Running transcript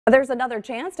There's another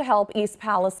chance to help East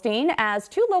Palestine as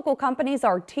two local companies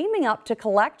are teaming up to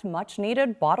collect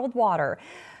much-needed bottled water.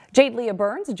 Jade Leah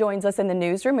Burns joins us in the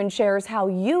newsroom and shares how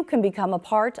you can become a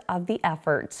part of the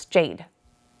efforts. Jade.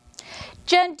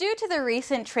 Jen, due to the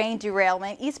recent train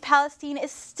derailment, East Palestine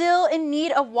is still in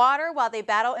need of water while they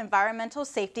battle environmental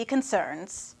safety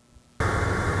concerns.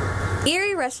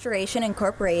 Erie Restoration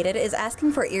Incorporated is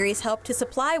asking for Erie's help to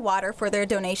supply water for their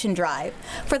donation drive.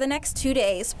 For the next 2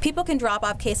 days, people can drop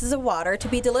off cases of water to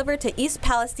be delivered to East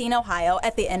Palestine, Ohio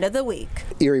at the end of the week.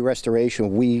 Erie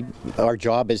Restoration, our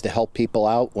job is to help people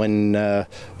out when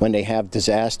they have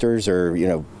disasters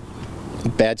or,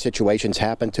 bad situations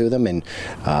happen to them, and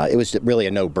it was really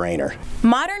a no-brainer.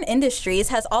 Modern Industries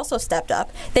has also stepped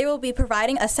up. They will be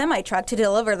providing a semi-truck to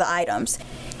deliver the items.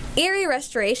 Erie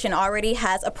Restoration already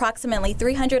has approximately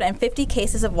 350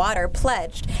 cases of water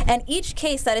pledged, and each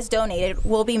case that is donated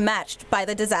will be matched by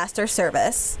the disaster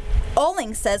service.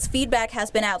 Oling says feedback has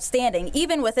been outstanding,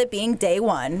 even with it being day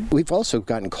one. We've also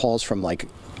gotten calls from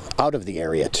out of the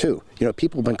area too.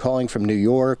 People have been calling from New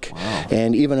York. Wow.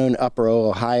 And even in Upper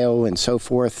Ohio and so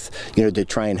forth, to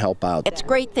try and help out. It's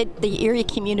great that the Erie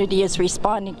community is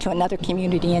responding to another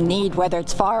community in need, whether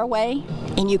it's far away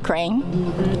in Ukraine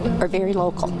or very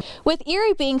local. With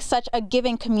Erie being such a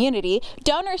giving community,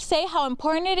 donors say how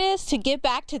important it is to give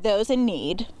back to those in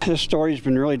need. This story's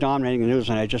been really dominating the news,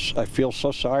 and I feel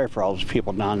so sorry for all those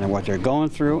people down there, what they're going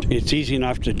through. It's easy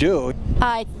enough to do.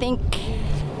 I think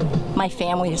my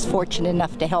family is fortunate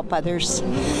enough to help others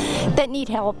that need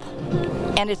help,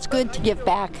 and it's good to give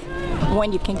back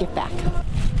when you can give back.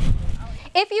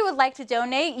 If you would like to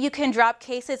donate, you can drop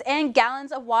cases and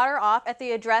gallons of water off at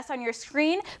the address on your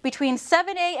screen between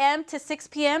 7 a.m. to 6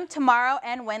 p.m. tomorrow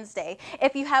and Wednesday.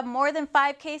 If you have more than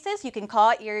 5 cases, you can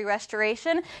call Erie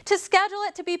Restoration to schedule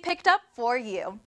it to be picked up for you.